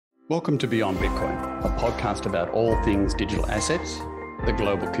Welcome to Beyond Bitcoin, a podcast about all things digital assets, the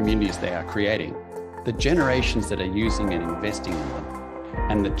global communities they are creating, the generations that are using and investing in them,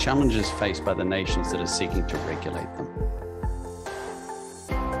 and the challenges faced by the nations that are seeking to regulate them.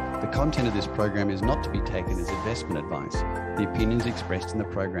 The content of this program is not to be taken as investment advice. The opinions expressed in the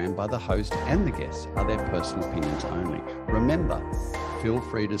program by the host and the guests are their personal opinions only. Remember, feel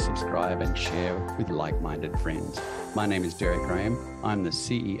free to subscribe and share with like-minded friends. My name is Derek Graham. I'm the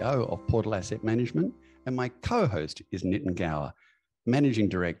CEO of Portal Asset Management, and my co-host is Nitin Gower, Managing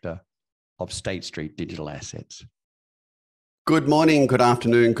Director of State Street Digital Assets. Good morning, good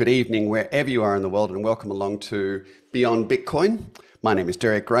afternoon, good evening, wherever you are in the world, and welcome along to Beyond Bitcoin. My name is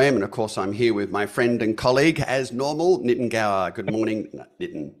Derek Graham, and of course, I'm here with my friend and colleague, as normal, Nitin Gower. Good morning,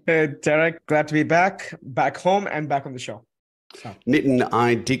 Nitin. Hey, Derek. Glad to be back home and back on the show. So. Nitin,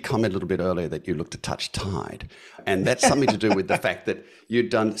 I did comment a little bit earlier that you looked a touch tired, and that's something to do with the fact that you'd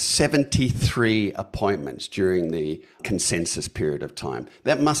done 73 appointments during the consensus period of time.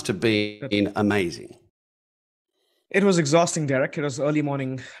 That must have been amazing. It was exhausting, Derek. It was early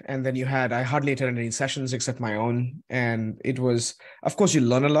morning, and then I hardly attended any sessions except my own. And it was, of course, you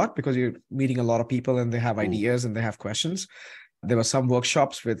learn a lot because you're meeting a lot of people and they have ideas and they have questions. There were some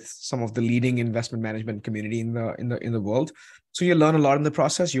workshops with some of the leading investment management community in the world. So you learn a lot in the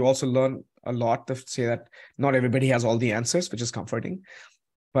process. You also learn a lot to say that not everybody has all the answers, which is comforting.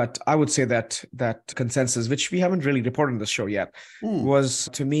 But I would say that consensus, which we haven't really reported on the show yet, was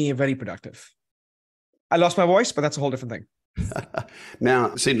to me very productive. I lost my voice, but that's a whole different thing.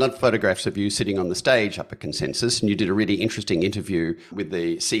 Now, I've seen a lot of photographs of you sitting on the stage up at Consensus, and you did a really interesting interview with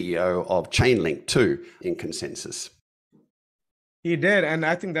the CEO of Chainlink too in Consensus. He did, and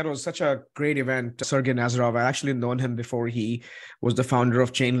I think that was such a great event. Sergey Nazarov, I actually known him before he was the founder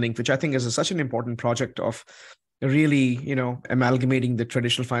of Chainlink, which I think is such an important project of really, amalgamating the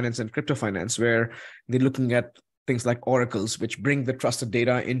traditional finance and crypto finance, where they're looking at things like oracles, which bring the trusted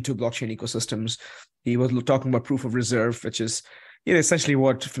data into blockchain ecosystems. He was talking about proof of reserve, which is essentially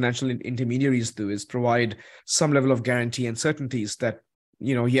what financial intermediaries do, is provide some level of guarantee and certainties that,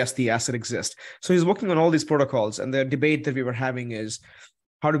 yes, the asset exists. So he's working on all these protocols. And the debate that we were having is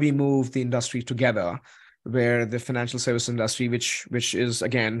how do we move the industry together, where the financial service industry, which is,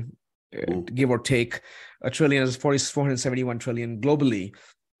 again, give or take, $1 trillion is 471 trillion globally.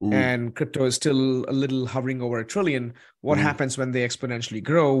 And crypto is still a little hovering over $1 trillion. What happens when they exponentially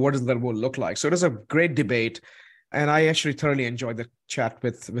grow? What does that world look like? So it was a great debate. And I actually thoroughly enjoyed the chat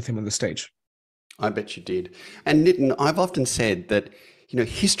with him on the stage. I bet you did. And Nitin, I've often said that,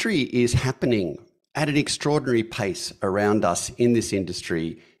 history is happening at an extraordinary pace around us in this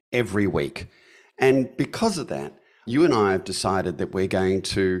industry every week. And because of that, you and I have decided that we're going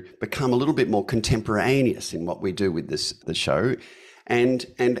to become a little bit more contemporaneous in what we do with the show. And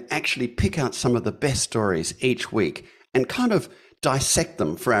actually pick out some of the best stories each week and kind of dissect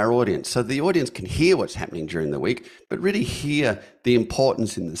them for our audience so the audience can hear what's happening during the week, but really hear the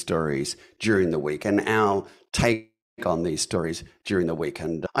importance in the stories during the week and our take on these stories during the week.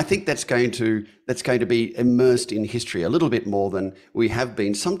 And I think that's going to be immersed in history a little bit more than we have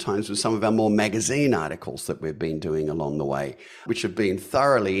been sometimes with some of our more magazine articles that we've been doing along the way, which have been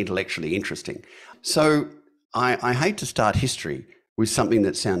thoroughly intellectually interesting. So I hate to start history with something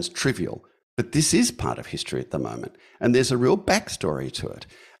that sounds trivial, but this is part of history at the moment. And there's a real backstory to it.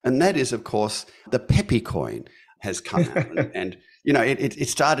 And that is, of course, the Pepe coin has come out. and it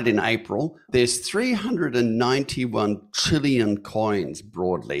started in April. There's 391 trillion coins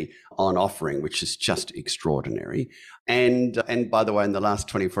broadly on offering, which is just extraordinary. And by the way, in the last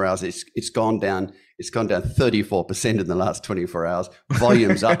 24 hours, it's gone down 34% in the last 24 hours.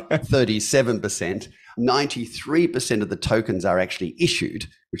 Volume's up 37%. 93% of the tokens are actually issued,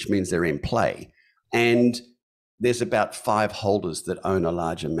 which means they're in play. And there's about 5 holders that own a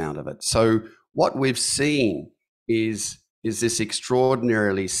large amount of it. So what we've seen is this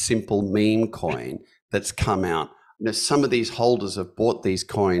extraordinarily simple meme coin that's come out. Some of these holders have bought these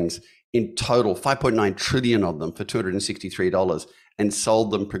coins in total, 5.9 trillion of them for $263 and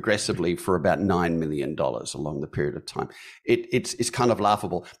sold them progressively for about $9 million along the period of time. It's kind of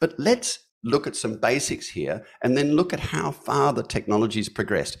laughable. But let's look at some basics here and then look at how far the technology's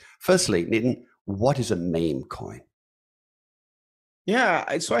progressed. Firstly, Nitin, what is a meme coin?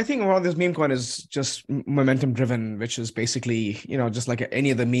 Yeah, so I think one of this meme coin is just momentum driven, which is basically, just like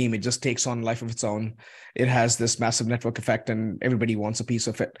any other meme, it just takes on life of its own. It has this massive network effect and everybody wants a piece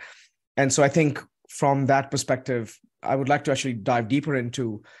of it. And so I think from that perspective, I would like to actually dive deeper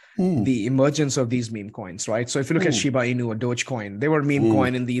into the emergence of these meme coins, right? So if you look at Shiba Inu or Dogecoin, they were meme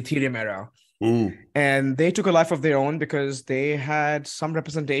coin in the Ethereum era. Mm. And they took a life of their own because they had some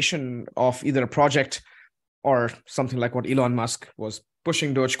representation of either a project or something like what Elon Musk was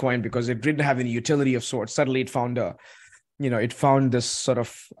pushing Dogecoin, because it didn't have any utility of sorts. Suddenly it found this sort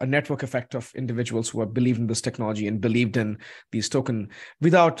of a network effect of individuals who have believed in this technology and believed in these token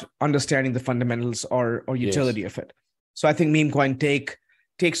without understanding the fundamentals or Yes. utility of it. So I think meme coin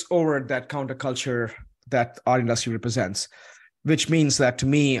takes over that counterculture that our industry represents, which means that to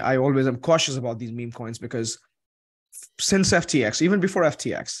me, I always am cautious about these meme coins, because since FTX, even before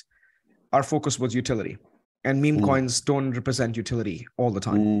FTX, our focus was utility, and meme Mm. coins don't represent utility all the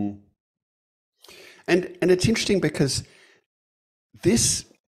time. Mm. And it's interesting because this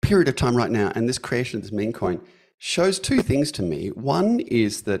period of time right now and this creation of this meme coin shows two things to me. One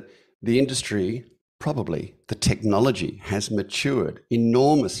is that the industry, probably the technology, has matured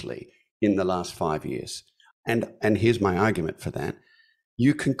enormously in the last 5 years. And here's my argument for that.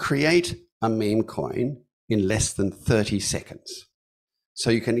 You can create a meme coin in less than 30 seconds. So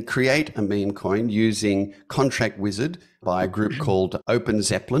you can create a meme coin using Contract Wizard by a group called Open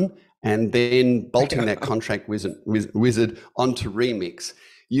Zeppelin, and then bolting that Contract Wizard onto Remix.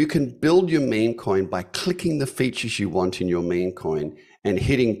 You can build your meme coin by clicking the features you want in your meme coin and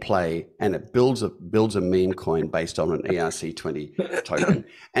hitting play, and it builds a meme coin based on an ERC20 token.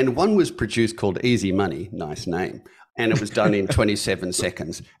 And one was produced called Easy Money, nice name, and it was done in 27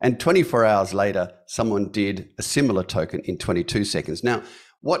 seconds. And 24 hours later, someone did a similar token in 22 seconds. Now,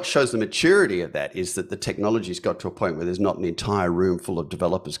 what shows the maturity of that is that the technology's got to a point where there's not an entire room full of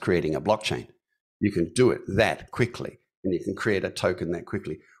developers creating a blockchain. You can do it that quickly, and you can create a token that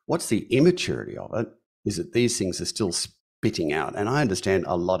quickly. What's the immaturity of it is that these things are still spitting out. And I understand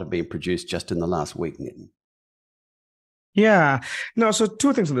a lot have been produced just in the last week, Nitin. Yeah. No, so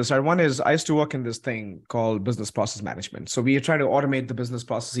two things on this side. One is I used to work in this thing called business process management. So we try to automate the business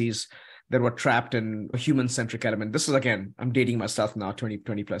processes that were trapped in a human-centric element. This is, again, I'm dating myself now, 20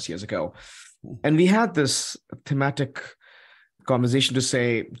 plus years ago. And we had this thematic conversation to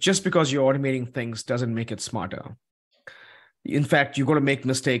say, just because you're automating things doesn't make it smarter. In fact, you're going to make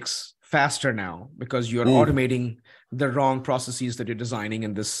mistakes faster now because you're automating the wrong processes that you're designing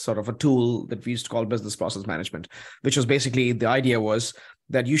in this sort of a tool that we used to call business process management, which was basically, the idea was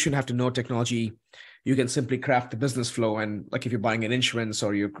that you shouldn't have to know technology. You can simply craft the business flow. And like if you're buying an insurance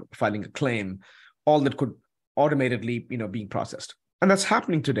or you're filing a claim, all that could automatically, being processed. And that's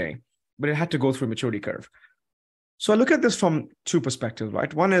happening today, but it had to go through a maturity curve. So I look at this from two perspectives,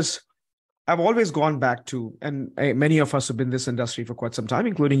 right? One is, I've always gone back to, and many of us have been in this industry for quite some time,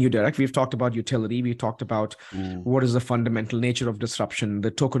 including you, Derek. We've talked about utility. We've talked about what is the fundamental nature of disruption, the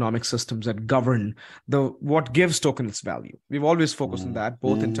tokenomic systems that govern what gives token its value. We've always focused on that,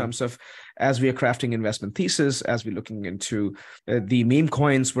 both in terms of as we are crafting investment thesis, as we're looking into the meme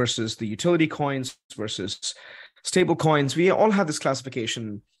coins versus the utility coins versus stable coins. We all have this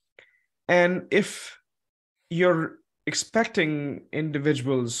classification. And if you're expecting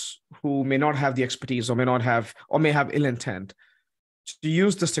individuals who may not have the expertise or may have ill intent to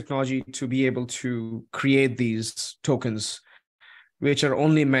use this technology to be able to create these tokens, which are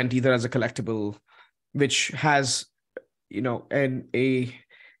only meant either as a collectible, which has, which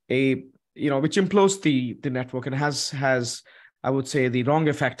implodes the network and has, I would say, the wrong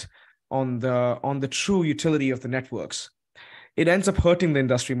effect on the true utility of the networks, it ends up hurting the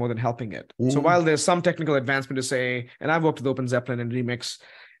industry more than helping it. So while there's some technical advancement to say, and I've worked with Open Zeppelin and Remix,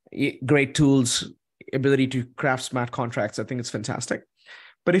 great tools, ability to craft smart contracts, I think it's fantastic.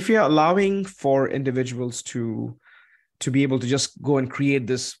 But if you're allowing for individuals to be able to just go and create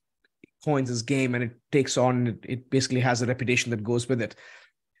this coins, this game, and it takes on, it basically has a reputation that goes with it,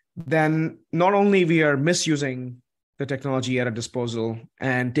 then not only we are misusing the technology at our disposal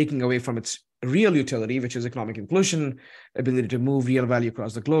and taking away from its real utility, which is economic inclusion, ability to move real value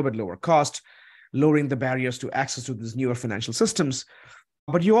across the globe at lower cost, lowering the barriers to access to these newer financial systems.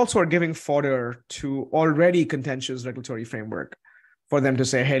 But you also are giving fodder to already contentious regulatory framework for them to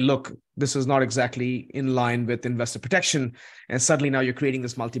say, hey, look, this is not exactly in line with investor protection. And suddenly now you're creating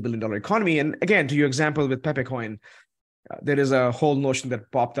this multi-billion-dollar economy. And again, to your example with Pepe Coin, there is a whole notion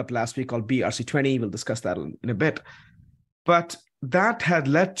that popped up last week called BRC20. We'll discuss that in a bit. But that had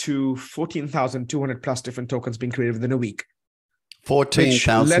led to 14,200 plus different tokens being created within a week.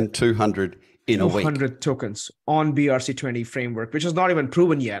 14,200 in a week. 200 tokens on BRC20 framework, which is not even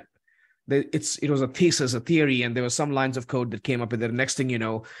proven yet. It was a thesis, a theory, and there were some lines of code that came up with it. The next thing you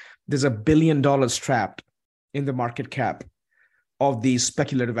know, there's $1 billion trapped in the market cap of these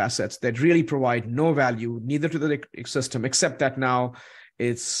speculative assets that really provide no value, neither to the system, except that now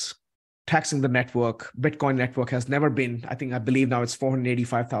it's taxing the network. Bitcoin network has never been, I believe now it's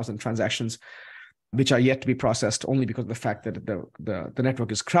 485,000 transactions, which are yet to be processed only because of the fact that the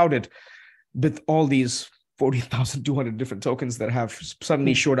network is crowded with all these 40,200 different tokens that have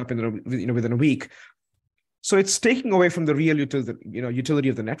suddenly showed up within a week. So it's taking away from the real utility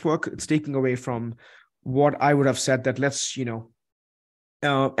of the network. It's taking away from what I would have said that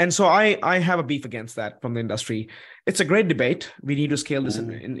and so I have a beef against that from the industry. It's a great debate. We need to scale this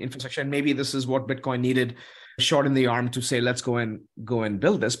in infrastructure, and maybe this is what Bitcoin needed, a shot in the arm to say, let's go and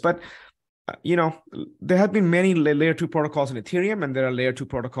build this. But there have been many layer 2 protocols in Ethereum, and there are layer 2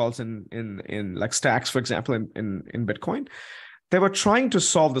 protocols in like Stacks, for example, in Bitcoin. They were trying to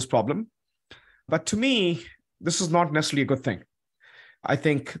solve this problem. But to me, this is not necessarily a good thing. I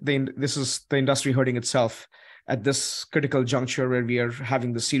think this is the industry hurting itself at this critical juncture where we are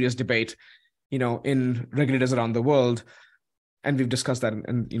having this serious debate, in regulators around the world. And we've discussed that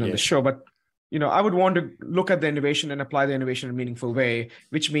in the show. But, I would want to look at the innovation and apply the innovation in a meaningful way,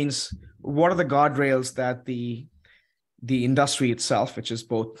 which means what are the guardrails that the industry itself, which is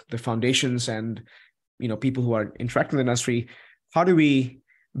both the foundations and, people who are interacting with the industry, how do we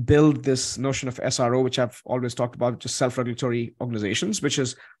build this notion of SRO, which I've always talked about, just self-regulatory organizations, which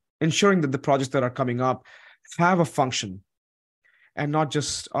is ensuring that the projects that are coming up have a function and not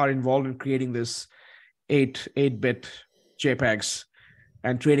just are involved in creating this 8-bit JPEGs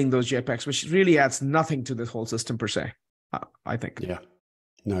and trading those JPEGs, which really adds nothing to this whole system per se, I think. Yeah,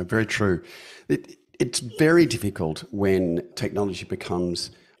 no, very true. It's very difficult when technology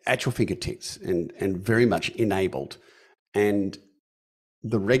becomes at your fingertips and very much enabled, and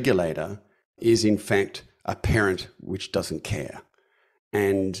the regulator is in fact a parent which doesn't care.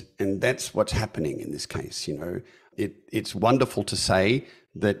 And that's what's happening in this case. It's wonderful to say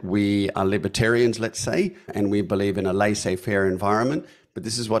that we are libertarians, let's say, and we believe in a laissez-faire environment, but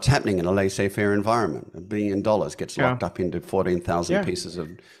this is what's happening in a laissez-faire environment. $1 billion gets locked up into 14,000 pieces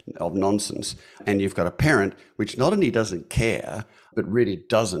of nonsense. And you've got a parent which not only doesn't care, but really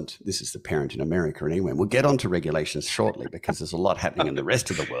doesn't. This is the parent in America anyway. We'll get onto regulations shortly because there's a lot happening in the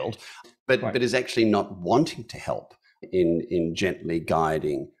rest of the world, but is actually not wanting to help in gently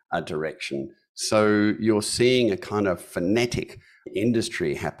guiding a direction. So you're seeing a kind of frenetic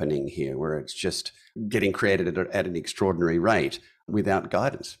industry happening here where it's just getting created at an extraordinary rate without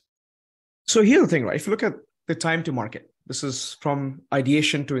guidance. So here's the thing, right? If you look at the time to market, this is from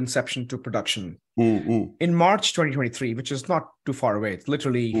ideation to inception to production. In March 2023, which is not too far away, it's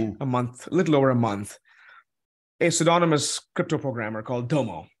literally a little over a month, a pseudonymous crypto programmer called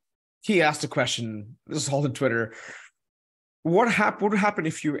Domo, he asked a question, this is all on Twitter, what would happen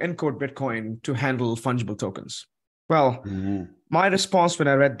if you encode Bitcoin to handle fungible tokens? Well, my response when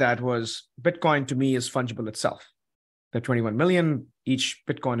I read that was, Bitcoin to me is fungible itself. There are 21 million, each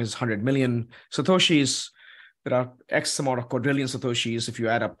Bitcoin is 100 million Satoshis. There are X amount of quadrillion Satoshis if you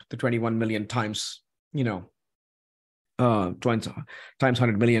add up the 21 million times, times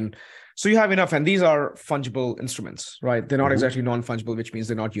 100 million. So you have enough, and these are fungible instruments, right? They're not exactly non-fungible, which means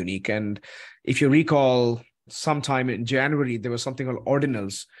they're not unique. And if you recall, sometime in January, there was something called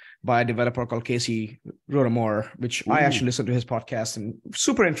Ordinals by a developer called Casey Rodomore, which I actually listened to his podcast, and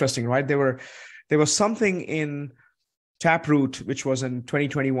super interesting, right? There was something in Taproot, which was in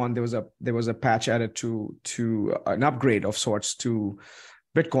 2021. There was a patch added to an upgrade of sorts to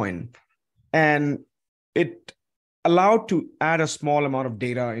Bitcoin, and it allowed to add a small amount of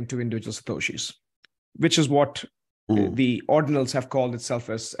data into individual Satoshis, which is what the ordinals have called itself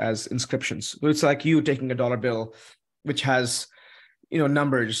as inscriptions. So it's like you taking a dollar bill, which has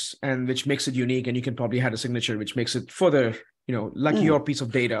numbers and which makes it unique, and you can probably add a signature, which makes it further like your piece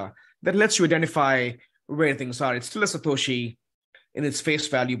of data that lets you identify where things are. It's still a Satoshi in its face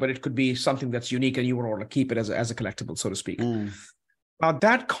value, but it could be something that's unique, and you want to keep it as a collectible, so to speak. Now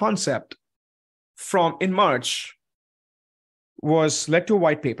that concept in March was led to a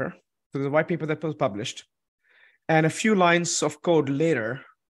white paper. So there's a white paper that was published, and a few lines of code later,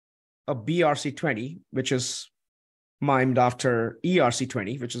 a BRC20, which is mimed after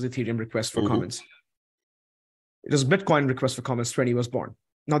ERC20, which is Ethereum request for comments. It was Bitcoin request for comments 20 was born.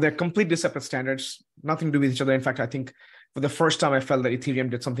 Now they're completely separate standards, nothing to do with each other. In fact, I think for the first time I felt that Ethereum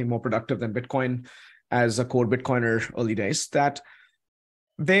did something more productive than Bitcoin as a core Bitcoiner early days, that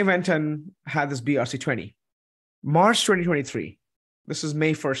they went and had this BRC20. March 2023, this is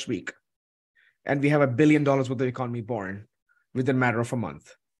May 1st week, and we have $1 billion worth of economy born within a matter of a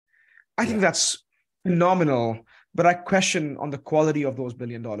month. I think that's phenomenal, but I question on the quality of those $1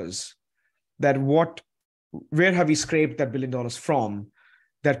 billion, where have we scraped that $1 billion from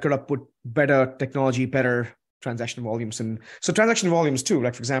that could have put better technology, better transaction volumes. And so transaction volumes too,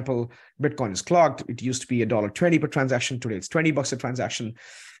 like for example, Bitcoin is clogged. It used to be $1.20 per transaction. Today it's $20 a transaction.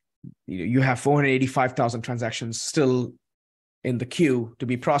 You have 485,000 transactions still in the queue to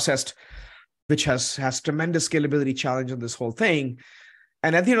be processed, which has tremendous scalability challenge in this whole thing.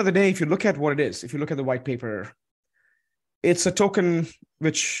 And at the end of the day, if you look at what it is, if you look at the white paper, it's a token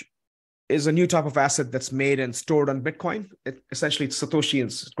which is a new type of asset that's made and stored on Bitcoin. Essentially, it's Satoshi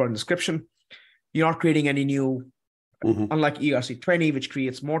and it's got an inscription. You're not creating any new, unlike ERC20, which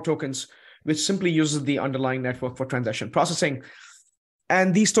creates more tokens, which simply uses the underlying network for transaction processing.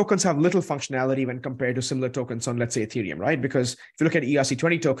 And these tokens have little functionality when compared to similar tokens on, let's say, Ethereum, right? Because if you look at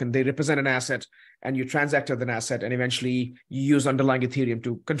ERC20 token, they represent an asset and you transact with an asset, and eventually you use underlying Ethereum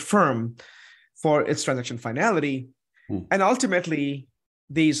to confirm for its transaction finality. And ultimately,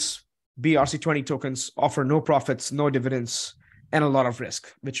 these BRC20 tokens offer no profits, no dividends, and a lot of risk,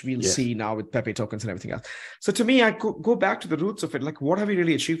 which we'll see now with Pepe tokens and everything else. So to me, I go back to the roots of it. Like, what have we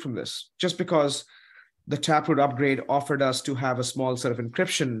really achieved from this? Just because the Taproot upgrade offered us to have a small set of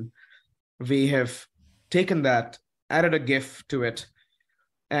encryption, we have taken that, added a GIF to it,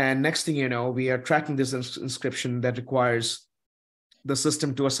 and next thing you know, we are tracking this inscription that requires the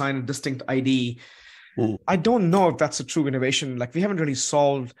system to assign a distinct ID. I don't know if that's a true innovation. Like, we haven't really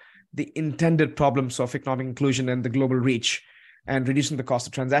solved the intended problems of economic inclusion and the global reach and reducing the cost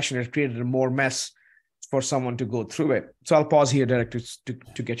of transaction. It created a more mess for someone to go through it. So I'll pause here, Derek,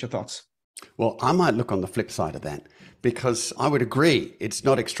 to get your thoughts. Well, I might look on the flip side of that, because I would agree it's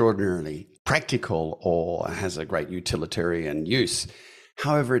not extraordinarily practical or has a great utilitarian use.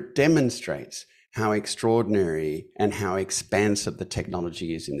 However, it demonstrates how extraordinary and how expansive the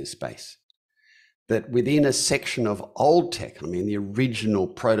technology is in this space. That within a section of old tech, I mean, the original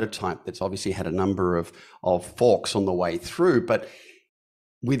prototype that's obviously had a number of forks on the way through, but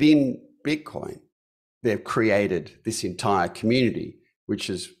within Bitcoin, they've created this entire community, which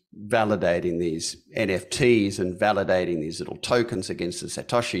is validating these NFTs and validating these little tokens against the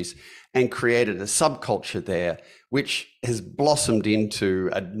Satoshis, and created a subculture there, which has blossomed into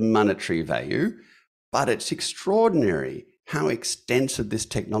a monetary value. But it's extraordinary how extensive this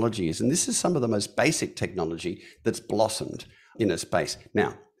technology is. And this is some of the most basic technology that's blossomed in a space.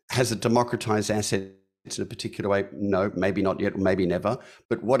 Now, has it democratized assets in a particular way? No, maybe not yet, maybe never.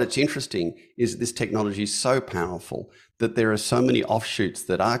 But what it's interesting is this technology is so powerful that there are so many offshoots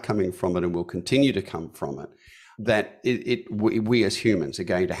that are coming from it and will continue to come from it, that we as humans are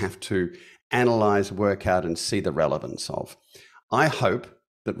going to have to analyze, work out, and see the relevance of. I hope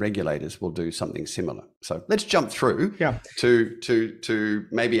that regulators will do something similar. So let's jump through to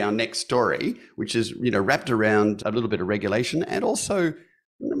maybe our next story, which is, wrapped around a little bit of regulation, and also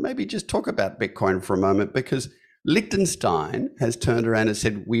maybe just talk about Bitcoin for a moment, because Liechtenstein has turned around and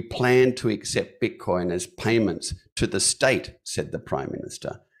said, we plan to accept Bitcoin as payments to the state, said the Prime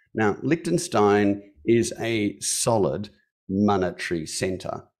Minister. Now, Liechtenstein is a solid monetary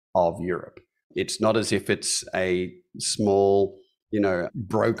center of Europe. It's not as if it's a small,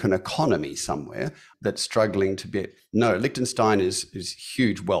 broken economy somewhere that's struggling to be. No, Liechtenstein is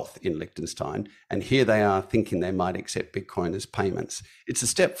huge wealth in Liechtenstein. And here they are thinking they might accept Bitcoin as payments. It's a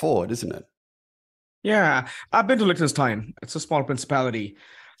step forward, isn't it? Yeah, I've been to Liechtenstein. It's a small principality.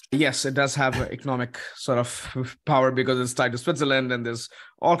 Yes, it does have economic sort of power because it's tied to Switzerland and there's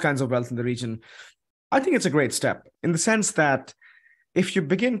all kinds of wealth in the region. I think it's a great step in the sense that if you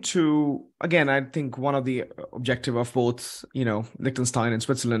begin to, again, I think one of the objective of both, Liechtenstein and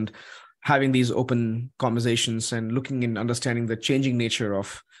Switzerland, having these open conversations and looking and understanding the changing nature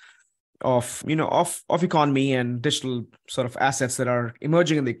of economy and digital sort of assets that are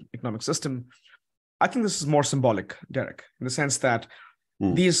emerging in the economic system. I think this is more symbolic, Derek, in the sense that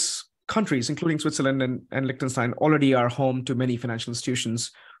these countries, including Switzerland and Liechtenstein, already are home to many financial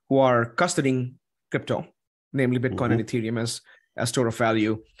institutions who are custodying crypto, namely Bitcoin and Ethereum as store of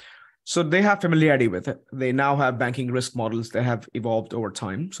value. So they have familiarity with it. They now have banking risk models that have evolved over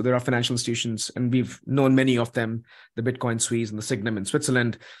time. So there are financial institutions, and we've known many of them, the Bitcoin Suisse and the Signum in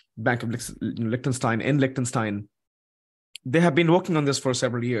Switzerland, Bank of Liechtenstein in Liechtenstein. They have been working on this for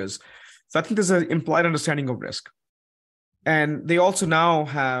several years. So I think there's an implied understanding of risk. And they also now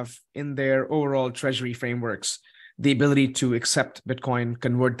have in their overall treasury frameworks the ability to accept Bitcoin,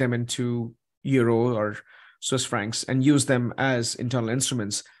 convert them into euro or Swiss francs, and use them as internal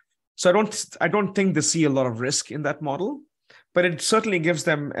instruments. So I don't think they see a lot of risk in that model, but it certainly gives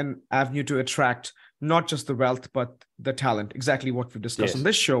them an avenue to attract not just the wealth, but the talent, exactly what we've discussed on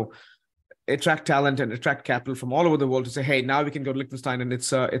this show. Attract talent and attract capital from all over the world to say, hey, now we can go to Liechtenstein and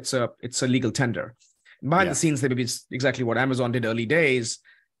it's a legal tender. Behind the scenes, they may be exactly what Amazon did early days.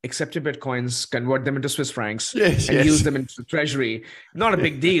 accept your Bitcoins, convert them into Swiss francs, Yes, and use yes. them into the treasury. Not a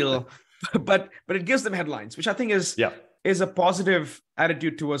big deal, but it gives them headlines, which I think Yeah. is a positive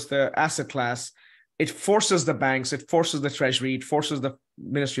attitude towards the asset class. It forces the banks, it forces the treasury, it forces the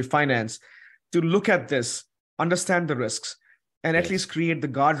Ministry of Finance to look at this, understand the risks, and at Yes. least create the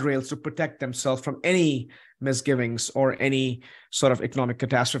guardrails to protect themselves from any misgivings or any sort of economic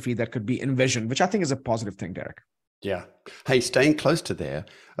catastrophe that could be envisioned, which I think is a positive thing, Derek. Yeah. Hey, staying close to there,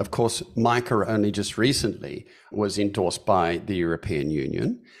 of course, MICA only just recently was endorsed by the European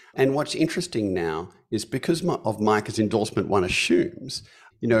Union. And what's interesting now is because of MICA's endorsement, one assumes,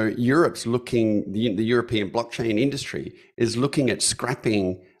 Europe's looking, the European blockchain industry is looking at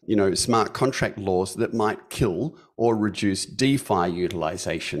scrapping, smart contract laws that might kill or reduce DeFi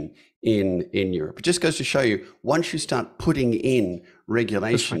utilization in Europe. It just goes to show you, once you start putting in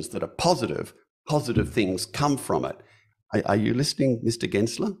regulations that are positive things come from it. Are you listening, Mr.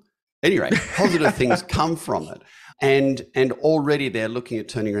 Gensler? Anyway, positive things come from it. And already they're looking at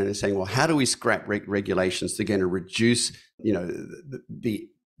turning around and saying, well, how do we scrap regulations that are going to reduce, the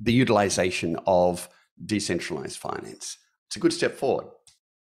utilization of decentralized finance? It's a good step forward.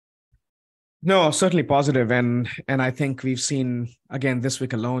 No, certainly positive. And I think we've seen, again, this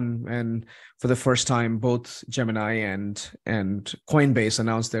week alone, and for the first time, both Gemini and Coinbase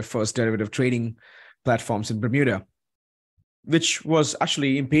announced their first derivative trading platforms in Bermuda, which was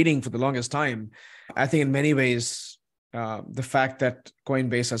actually impeding for the longest time. I think in many ways, the fact that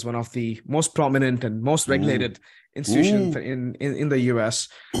Coinbase is one of the most prominent and most regulated institutions in the US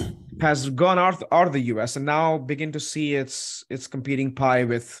has gone out of the US and now begin to see its competing pie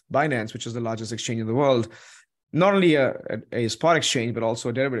with Binance, which is the largest exchange in the world, not only a spot exchange, but also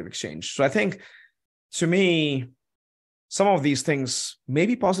a derivative exchange. So I think, to me, some of these things may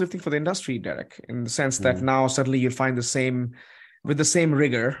be positive thing for the industry, Derek, in the sense that now suddenly you'll find the same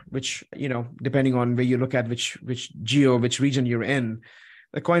rigor, which, depending on where you look at which region you're in,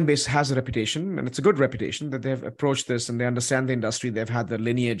 the Coinbase has a reputation, and it's a good reputation that they've approached this and they understand the industry. They've had the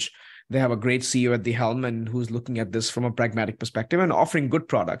lineage. They have a great CEO at the helm and who's looking at this from a pragmatic perspective and offering good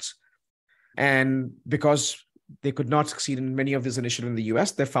products. And because they could not succeed in many of these initiatives in the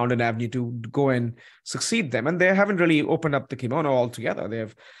US, they found an avenue to go and succeed them. And they haven't really opened up the kimono altogether.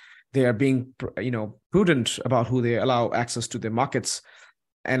 They are being, prudent about who they allow access to their markets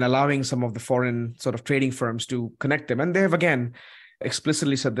and allowing some of the foreign sort of trading firms to connect them. And they have, again,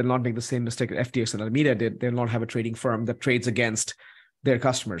 explicitly said they'll not make the same mistake that FTX and Alameda did. They'll not have a trading firm that trades against their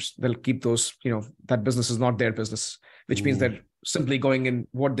customers. They'll keep those, that business is not their business, which means they're simply going in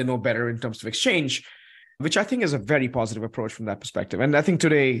what they know better in terms of exchange, which I think is a very positive approach from that perspective. And I think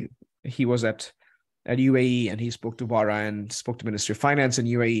today he was at UAE and he spoke to Vara and spoke to Ministry of Finance in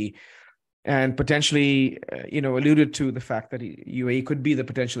UAE and potentially, alluded to the fact that UAE could be the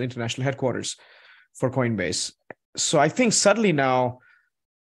potential international headquarters for Coinbase. So I think suddenly now,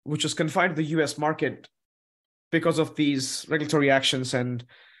 which was confined to the US market because of these regulatory actions and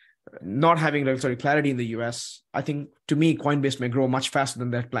not having regulatory clarity in the US, I think, to me, Coinbase may grow much faster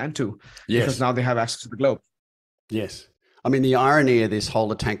than they had planned to, because now they have access to the globe. Yes. I mean, the irony of this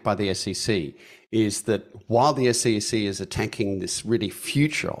whole attack by the SEC is that while the SEC is attacking this really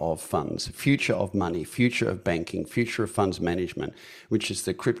future of funds, future of money, future of banking, future of funds management, which is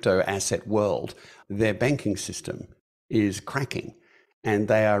the crypto asset world, their banking system is cracking. And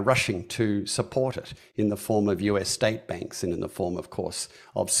they are rushing to support it in the form of US state banks and in the form, of course,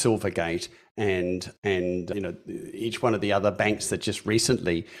 of Silvergate and each one of the other banks that just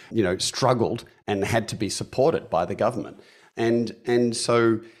recently, struggled and had to be supported by the government. And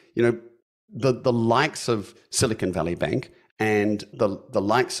so, the likes of Silicon Valley Bank and the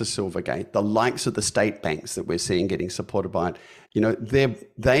likes of Silvergate, the likes of the state banks that we're seeing getting supported by it,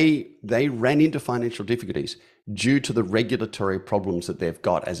 they ran into financial difficulties due to the regulatory problems that they've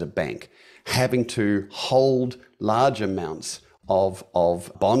got as a bank, having to hold large amounts of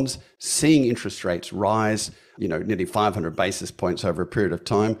bonds, seeing interest rates rise, nearly 500 basis points over a period of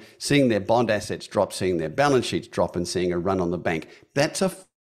time, seeing their bond assets drop, seeing their balance sheets drop, and seeing a run on the bank. That's a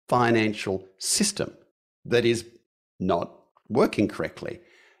financial system that is not working correctly.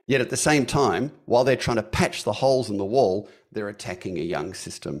 Yet at the same time, while they're trying to patch the holes in the wall, they're attacking a young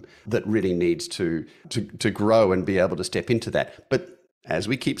system that really needs to grow and be able to step into that. But as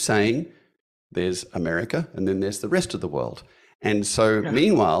we keep saying, there's America and then there's the rest of the world. And so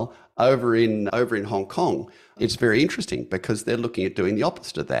meanwhile, over in Hong Kong, it's very interesting because they're looking at doing the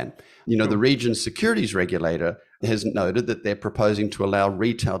opposite of that. The region's securities regulator has noted that they're proposing to allow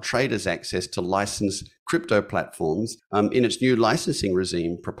retail traders access to licensed crypto platforms in its new licensing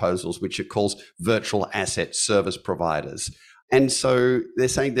regime proposals, which it calls virtual asset service providers. And so they're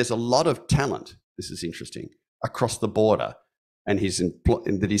saying there's a lot of talent, this is interesting, across the border. And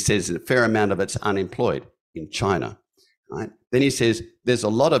that he says a fair amount of it's unemployed in China. Right? Then he says there's a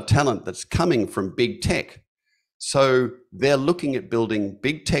lot of talent that's coming from big tech. So they're looking at building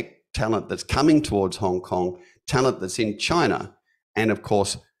big tech talent that's coming towards Hong Kong, talent that's in China, and of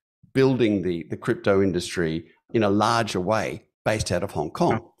course, building the crypto industry in a larger way based out of Hong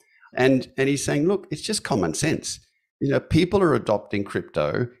Kong. And he's saying, look, it's just common sense. People are adopting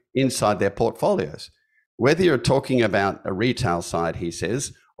crypto inside their portfolios. Whether you're talking about a retail side, he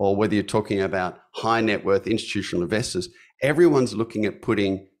says, or whether you're talking about high net worth institutional investors, everyone's looking at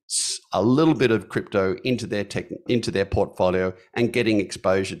putting a little bit of crypto into their portfolio and getting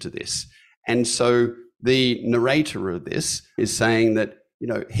exposure to this. And so the narrator of this is saying that,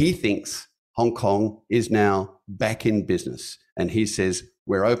 he thinks Hong Kong is now back in business. And he says,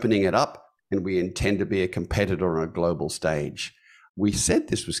 we're opening it up and we intend to be a competitor on a global stage. We said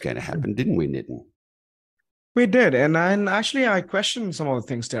this was going to happen, didn't we, Nitin? We did. And actually, I questioned some of the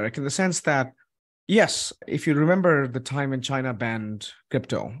things, Derek, in the sense that, yes, if you remember the time when China banned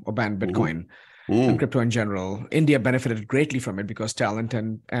crypto or banned Bitcoin and crypto in general, India benefited greatly from it because talent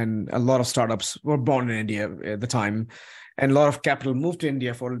and a lot of startups were born in India at the time. And a lot of capital moved to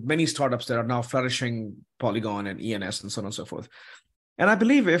India for many startups that are now flourishing, Polygon and ENS and so on and so forth. And I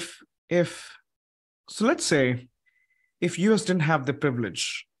believe so let's say if US didn't have the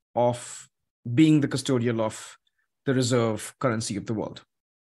privilege of being the custodian of the reserve currency of the world,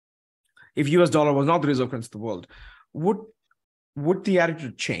 if US dollar was not the reserve currency of the world, would the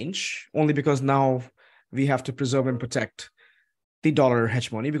attitude change only because now we have to preserve and protect the dollar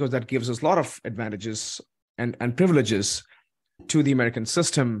hegemony because that gives us a lot of advantages and privileges to the American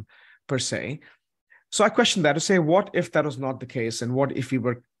system per se. So I question that to say, what if that was not the case? And what if we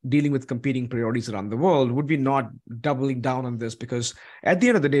were dealing with competing priorities around the world? Would we not doubling down on this? Because at the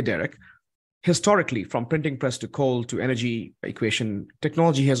end of the day, Derek, historically, from printing press to coal to energy equation,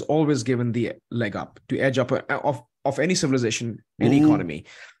 technology has always given the leg up to edge up of any civilization, any economy.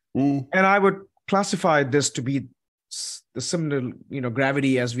 And I would classify this to be the similar,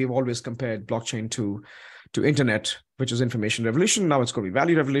 gravity as we've always compared blockchain to internet, which is information revolution. Now it's going to be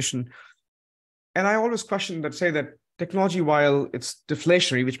value revolution. And I always question that, say that technology, while it's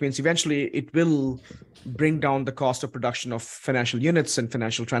deflationary, which means eventually it will bring down the cost of production of financial units and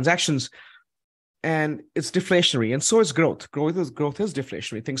financial transactions, and it's deflationary, and so is growth. Growth is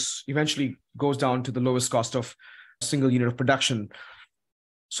deflationary. Things eventually goes down to the lowest cost of a single unit of production.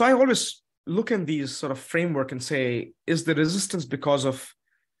 So I always look in these sort of framework and say, is the resistance because of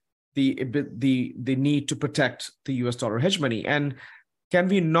the need to protect the US dollar hegemony? And can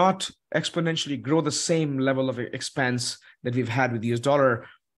we not exponentially grow the same level of expense that we've had with the US dollar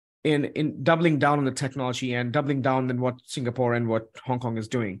in doubling down on the technology and doubling down on what Singapore and what Hong Kong is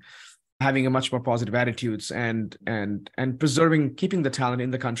doing, having a much more positive attitudes and preserving, keeping the talent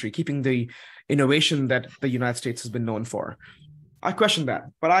in the country, keeping the innovation that the United States has been known for? I question that,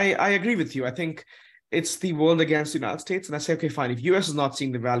 but I agree with you. I think it's the world against the United States. And I say, okay, fine. If US is not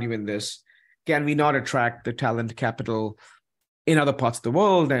seeing the value in this, can we not attract the talent capital in other parts of the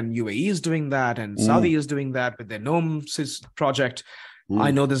world? And UAE is doing that, and Saudi is doing that with their Gnome project. I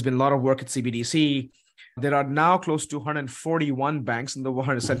know there's been a lot of work at CBDC. There are now close to 141 banks in the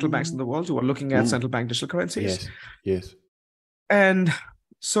world, central banks in the world, who are looking at central bank digital currencies. Yes. And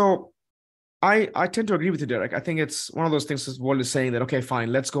so I tend to agree with you, Derek. I think it's one of those things the world is saying that, okay,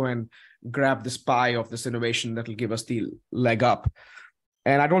 fine, let's go and grab this pie of this innovation that will give us the leg up.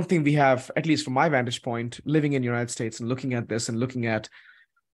 And I don't think we have, at least from my vantage point, living in the United States and looking at this and looking at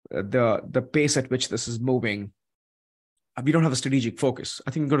the pace at which this is moving, we don't have a strategic focus.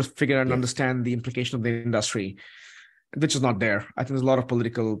 I think we've got to figure out and understand the implication of the industry, which is not there. I think there's a lot of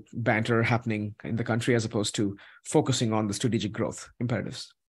political banter happening in the country as opposed to focusing on the strategic growth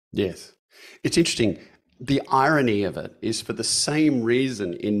imperatives. Yes. It's interesting. The irony of it is, for the same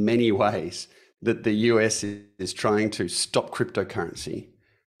reason in many ways that the US is trying to stop cryptocurrency,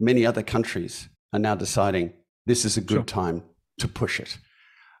 many other countries are now deciding this is a good time to push it.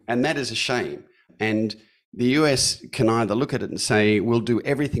 And that is a shame. And the US can either look at it and say, we'll do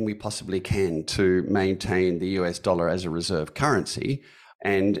everything we possibly can to maintain the US dollar as a reserve currency,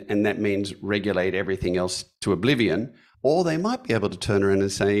 and that means regulate everything else to oblivion, or they might be able to turn around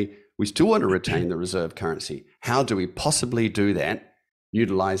and say, we still want to retain the reserve currency. How do we possibly do that?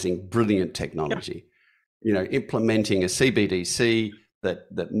 Utilizing brilliant technology, implementing a CBDC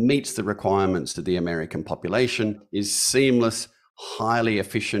that meets the requirements of the American population, is seamless, highly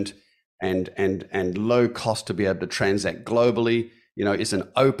efficient, and low cost to be able to transact globally, is an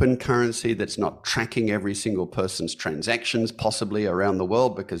open currency that's not tracking every single person's transactions possibly around the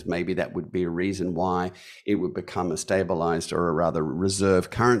world, because maybe that would be a reason why it would become a stabilized or a rather reserve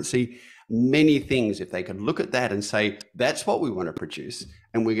currency. Many things, if they could look at that and say, that's what we want to produce,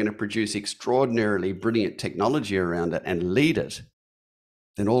 and we're going to produce extraordinarily brilliant technology around it and lead it,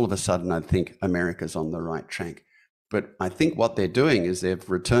 then all of a sudden I think America's on the right track. But I think what they're doing is they've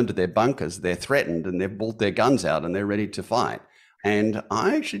returned to their bunkers, they're threatened, and they've pulled their guns out and they're ready to fight. And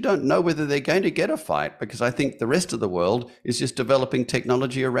I actually don't know whether they're going to get a fight, because I think the rest of the world is just developing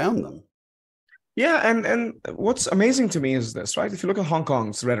technology around them. Yeah, and what's amazing to me is this, right? If you look at Hong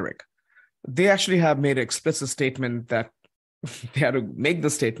Kong's rhetoric, they actually have made an explicit statement that they had to make the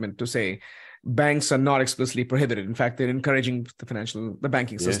statement to say banks are not explicitly prohibited. In fact, they're encouraging the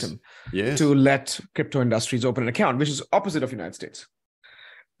banking system to let crypto industries open an account, which is opposite of United States.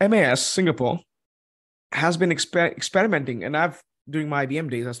 MAS, Singapore, has been experimenting, and during my IBM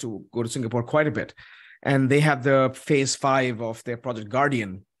days, I used to go to Singapore quite a bit. And they have the phase 5 of their Project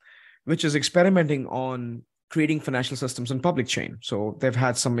Guardian, which is experimenting on creating financial systems on public chain. So they've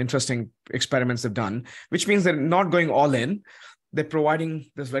had some interesting experiments they've done, which means they're not going all in. They're providing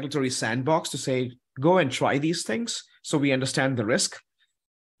this regulatory sandbox to say, go and try these things so we understand the risk.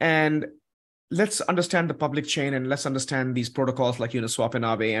 And let's understand the public chain, and let's understand these protocols like Uniswap and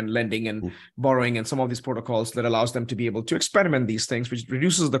Aave and lending and borrowing and some of these protocols that allows them to be able to experiment these things, which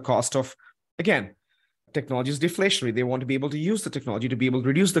reduces the cost of, again, technology is deflationary. They want to be able to use the technology to be able to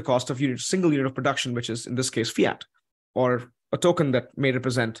reduce the cost of single unit of production, which is in this case fiat, or a token that may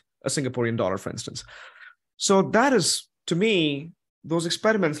represent a Singaporean dollar, for instance. So that is, to me, those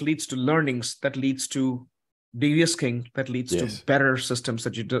experiments leads to learnings, that leads to de-risking, that leads to better systems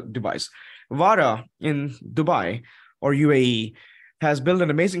that you devise. Vara in Dubai or UAE has built an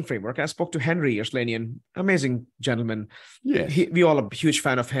amazing framework. I spoke to Henry Yerslanian, amazing gentleman. Yes. We all are a huge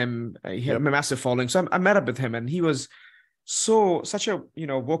fan of him. He had a massive following. So I met up with him, and he was such a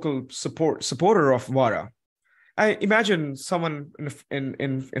vocal supporter of Vara. I imagine someone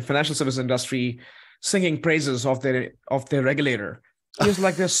in financial service industry singing praises of their regulator. He was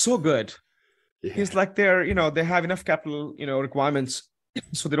like, they're so good. Yeah. He's like, they have enough capital, requirements,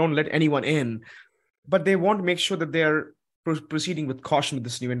 so they don't let anyone in, but they want to make sure that they're proceeding with caution with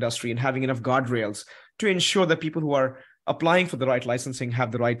this new industry and having enough guardrails to ensure that people who are applying for the right licensing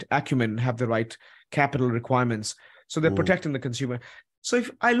have the right acumen, have the right capital requirements. So they're protecting the consumer. So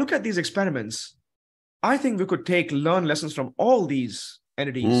if I look at these experiments, I think we could learn lessons from all these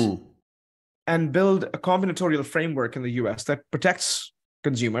entities and build a combinatorial framework in the US that protects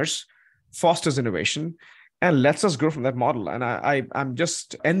consumers, fosters innovation, and lets us grow from that model. And I'm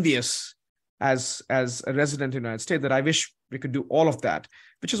just envious as a resident in the United States that I wish we could do all of that,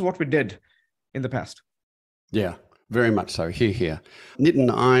 which is what we did in the past. Yeah, very much so. Here. Nitin,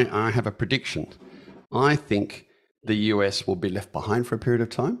 I have a prediction. I think the US will be left behind for a period of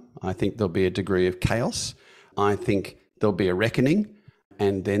time. I think there'll be a degree of chaos. I think there'll be a reckoning,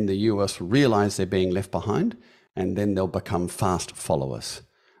 and then the US will realize they're being left behind, and then they'll become fast followers,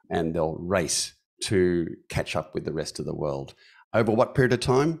 and they'll race to catch up with the rest of the world. Over what period of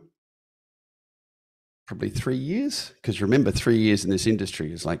time? Probably 3 years, because remember, 3 years in this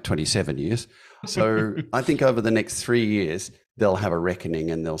industry is like 27 years. So I think over the next 3 years, they'll have a reckoning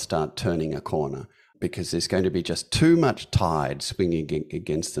and they'll start turning a corner, because there's going to be just too much tide swinging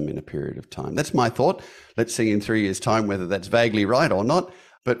against them in a period of time. That's my thought. Let's see in 3 years' time whether that's vaguely right or not.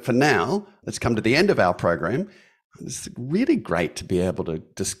 But for now, let's come to the end of our program. It's really great to be able to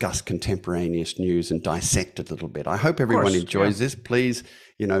discuss contemporaneous news and dissect it a little bit. I hope everyone enjoys this. Please,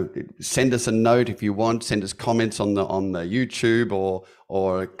 send us a note if you want. Send us comments on the YouTube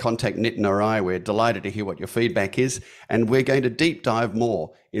or contact Nitin or I. We're delighted to hear what your feedback is. And we're going to deep dive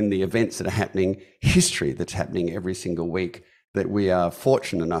more in the events that are happening, history that's happening every single week that we are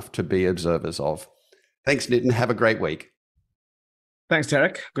fortunate enough to be observers of. Thanks, Nitin. Have a great week. Thanks,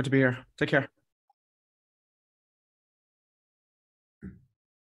 Derek. Good to be here. Take care.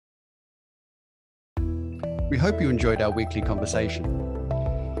 We hope you enjoyed our weekly conversation.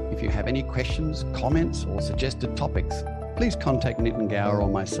 If you have any questions, comments, or suggested topics, please contact Nitin Gower or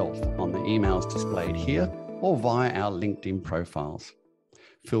myself on the emails displayed here or via our LinkedIn profiles.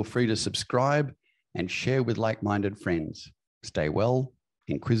 Feel free to subscribe and share with like-minded friends. Stay well,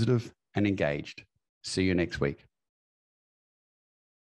 inquisitive, and engaged. See you next week.